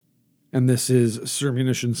And this is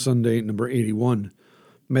Sermunition Sunday, number 81,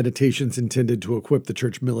 meditations intended to equip the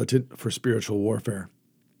church militant for spiritual warfare.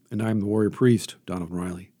 And I am the warrior priest, Donald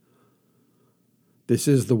Riley. This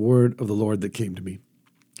is the word of the Lord that came to me,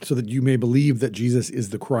 so that you may believe that Jesus is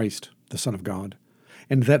the Christ, the Son of God,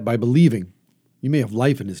 and that by believing you may have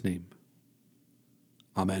life in his name.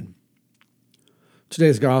 Amen.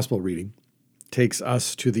 Today's gospel reading takes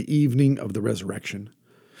us to the evening of the resurrection,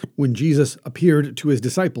 when Jesus appeared to his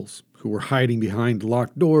disciples, who were hiding behind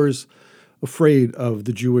locked doors, afraid of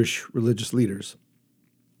the Jewish religious leaders.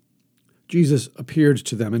 Jesus appeared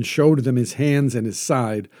to them and showed them his hands and his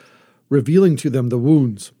side, revealing to them the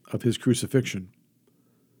wounds of his crucifixion.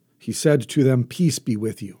 He said to them, "Peace be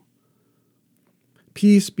with you.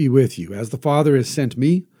 Peace be with you. As the Father has sent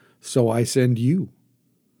me, so I send you."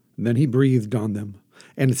 And then he breathed on them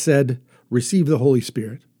and said, "Receive the Holy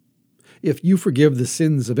Spirit. If you forgive the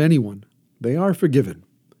sins of anyone, they are forgiven.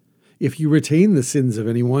 If you retain the sins of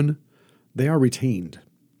anyone, they are retained."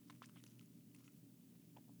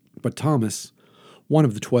 But Thomas, one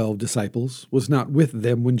of the 12 disciples, was not with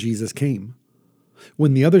them when Jesus came.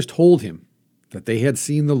 When the others told him that they had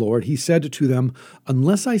seen the Lord, he said to them,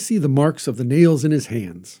 "Unless I see the marks of the nails in his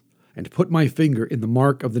hands, and put my finger in the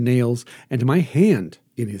mark of the nails, and my hand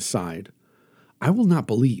in his side, I will not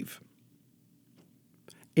believe."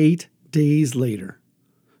 8 days later,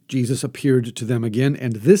 Jesus appeared to them again,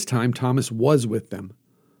 and this time Thomas was with them.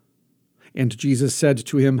 And Jesus said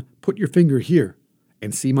to him, "Put your finger here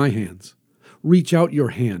and see my hands. Reach out your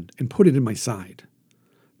hand and put it in my side.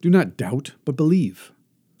 Do not doubt, but believe."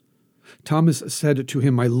 Thomas said to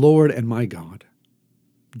him, "My Lord and my God."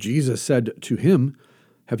 Jesus said to him,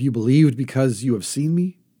 "Have you believed because you have seen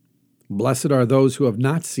me? Blessed are those who have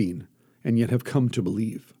not seen and yet have come to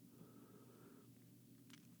believe."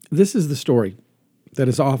 This is the story that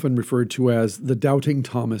is often referred to as the Doubting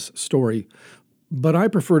Thomas story, but I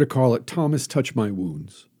prefer to call it Thomas Touch My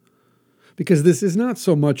Wounds, because this is not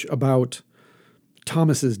so much about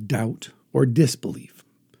Thomas's doubt or disbelief.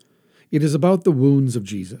 It is about the wounds of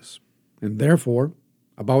Jesus, and therefore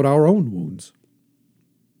about our own wounds.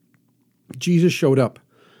 Jesus showed up,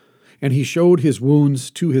 and he showed his wounds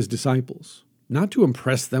to his disciples, not to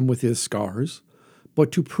impress them with his scars,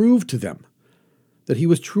 but to prove to them that he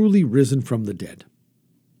was truly risen from the dead.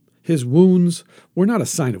 His wounds were not a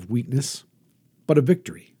sign of weakness, but of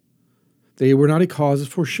victory. They were not a cause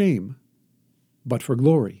for shame, but for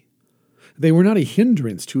glory. They were not a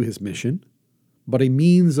hindrance to his mission, but a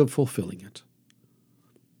means of fulfilling it.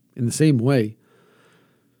 In the same way,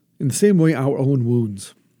 our own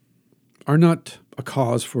wounds are not a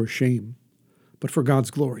cause for shame, but for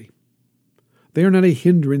God's glory. They are not a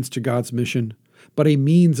hindrance to God's mission, but a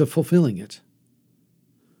means of fulfilling it.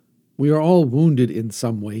 We are all wounded in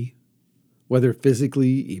some way, whether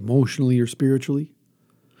physically, emotionally, or spiritually.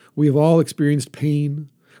 We have all experienced pain.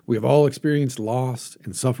 We have all experienced loss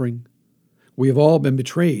and suffering. We have all been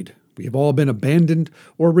betrayed. We have all been abandoned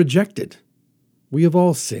or rejected. We have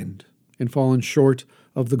all sinned and fallen short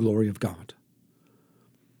of the glory of God.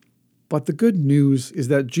 But the good news is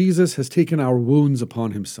that Jesus has taken our wounds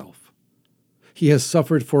upon himself. He has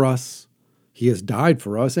suffered for us, he has died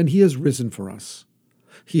for us, and he has risen for us.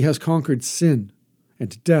 He has conquered sin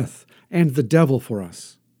and death and the devil for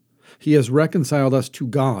us. He has reconciled us to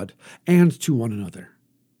God and to one another.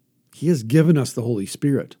 He has given us the Holy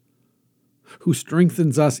Spirit, who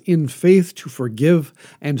strengthens us in faith to forgive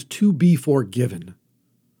and to be forgiven,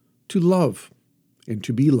 to love and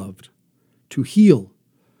to be loved, to heal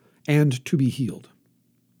and to be healed.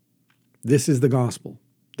 This is the gospel,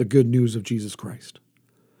 the good news of Jesus Christ.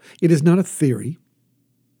 It is not a theory.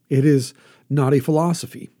 It is not a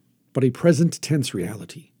philosophy, but a present tense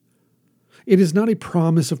reality. It is not a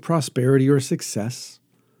promise of prosperity or success,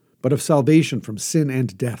 but of salvation from sin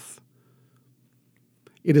and death.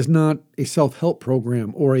 It is not a self-help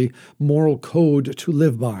program or a moral code to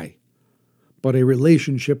live by, but a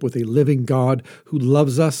relationship with a living God who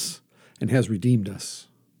loves us and has redeemed us.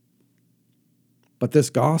 But this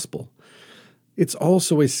gospel, it's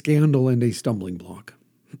also a scandal and a stumbling block.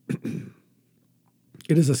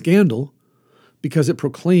 It is a scandal because it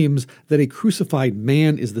proclaims that a crucified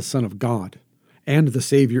man is the Son of God and the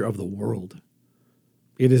Savior of the world.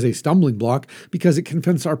 It is a stumbling block because it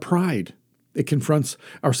confronts our pride. It confronts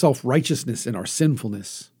our self-righteousness and our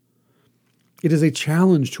sinfulness. It is a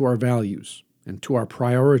challenge to our values and to our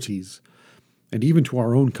priorities and even to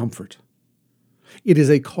our own comfort. It is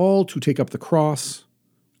a call to take up the cross,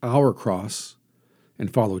 our cross,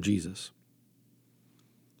 and follow Jesus.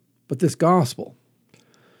 But this gospel,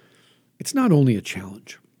 it's not only a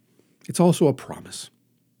challenge, it's also a promise.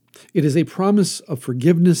 It is a promise of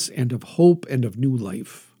forgiveness and of hope and of new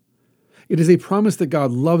life. It is a promise that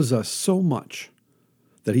God loves us so much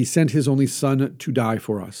that he sent his only Son to die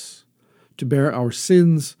for us, to bear our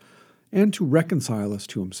sins, and to reconcile us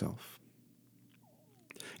to himself.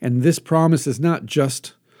 And this promise is not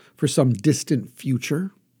just for some distant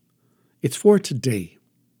future. It's for today.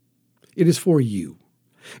 It is for you.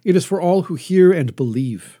 It is for all who hear and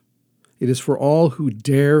believe. It is for all who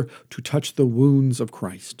dare to touch the wounds of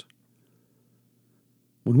Christ.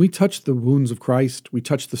 When we touch the wounds of Christ, we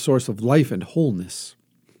touch the source of life and wholeness.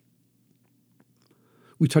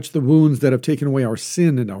 We touch the wounds that have taken away our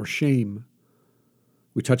sin and our shame.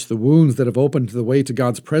 We touch the wounds that have opened the way to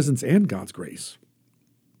God's presence and God's grace.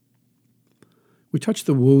 We touch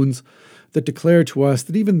the wounds that declare to us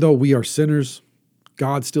that even though we are sinners,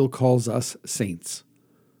 God still calls us saints.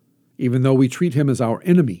 Even though we treat him as our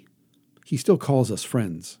enemy, he still calls us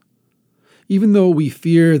friends. Even though we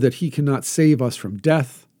fear that he cannot save us from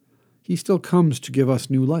death, he still comes to give us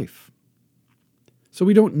new life. So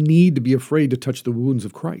we don't need to be afraid to touch the wounds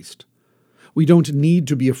of Christ. We don't need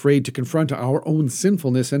to be afraid to confront our own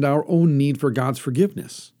sinfulness and our own need for God's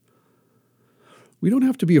forgiveness. We don't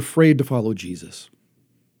have to be afraid to follow Jesus,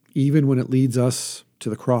 even when it leads us to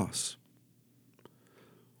the cross.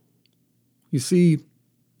 You see,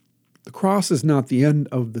 the cross is not the end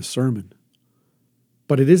of the sermon,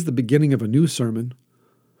 but it is the beginning of a new sermon,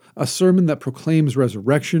 a sermon that proclaims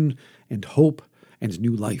resurrection and hope and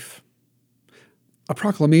new life, a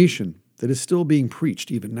proclamation that is still being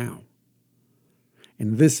preached even now.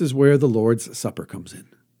 And this is where the Lord's Supper comes in.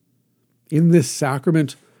 In this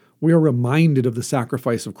sacrament, we are reminded of the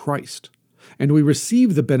sacrifice of Christ, and we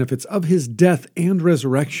receive the benefits of his death and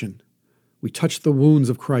resurrection. We touch the wounds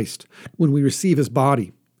of Christ when we receive his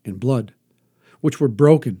body and blood, which were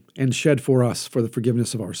broken and shed for us for the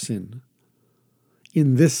forgiveness of our sin.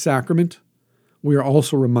 In this sacrament, we are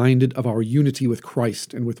also reminded of our unity with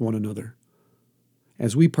Christ and with one another.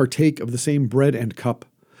 As we partake of the same bread and cup,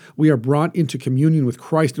 we are brought into communion with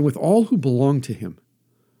Christ and with all who belong to him.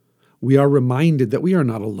 We are reminded that we are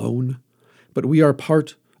not alone, but we are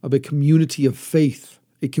part of a community of faith,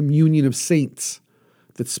 a communion of saints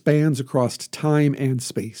that spans across time and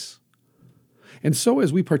space. And so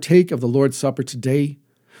as we partake of the Lord's Supper today,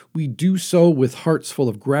 we do so with hearts full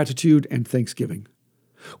of gratitude and thanksgiving.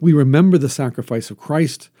 We remember the sacrifice of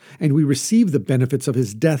Christ, and we receive the benefits of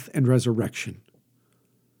his death and resurrection.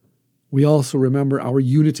 We also remember our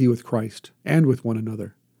unity with Christ and with one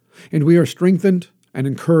another, and we are strengthened and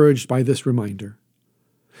encouraged by this reminder.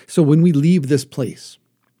 So when we leave this place,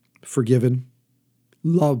 forgiven,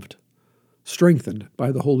 loved, strengthened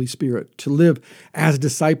by the Holy Spirit to live as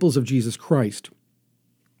disciples of Jesus Christ,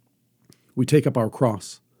 we take up our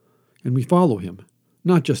cross and we follow him,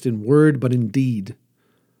 not just in word but in deed.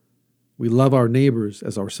 We love our neighbors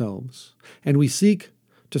as ourselves, and we seek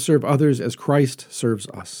to serve others as Christ serves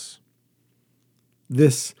us.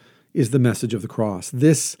 This is the message of the cross.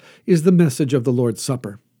 This is the message of the Lord's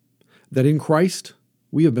Supper, that in Christ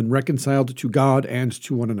we have been reconciled to God and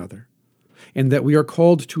to one another, and that we are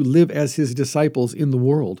called to live as his disciples in the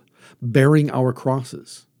world, bearing our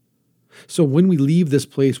crosses. So when we leave this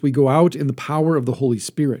place, we go out in the power of the Holy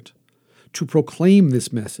Spirit to proclaim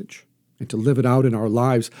this message and to live it out in our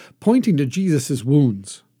lives, pointing to Jesus'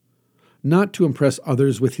 wounds, not to impress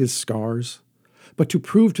others with his scars, but to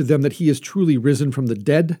prove to them that he is truly risen from the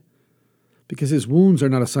dead, because his wounds are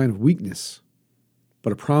not a sign of weakness,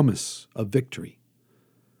 but a promise of victory.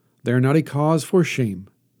 They are not a cause for shame,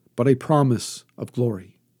 but a promise of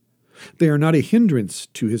glory. They are not a hindrance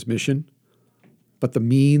to his mission, but the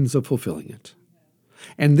means of fulfilling it.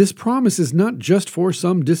 And this promise is not just for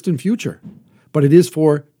some distant future, but it is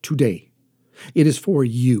for today. It is for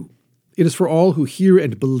you. It is for all who hear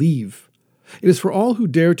and believe. It is for all who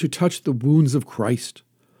dare to touch the wounds of Christ,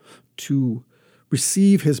 to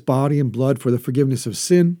receive his body and blood for the forgiveness of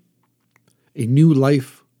sin, a new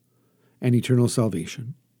life, and eternal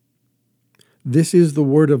salvation. This is the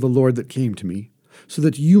word of the Lord that came to me, so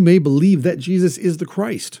that you may believe that Jesus is the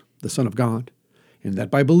Christ, the Son of God, and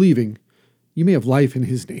that by believing you may have life in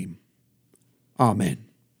his name. Amen.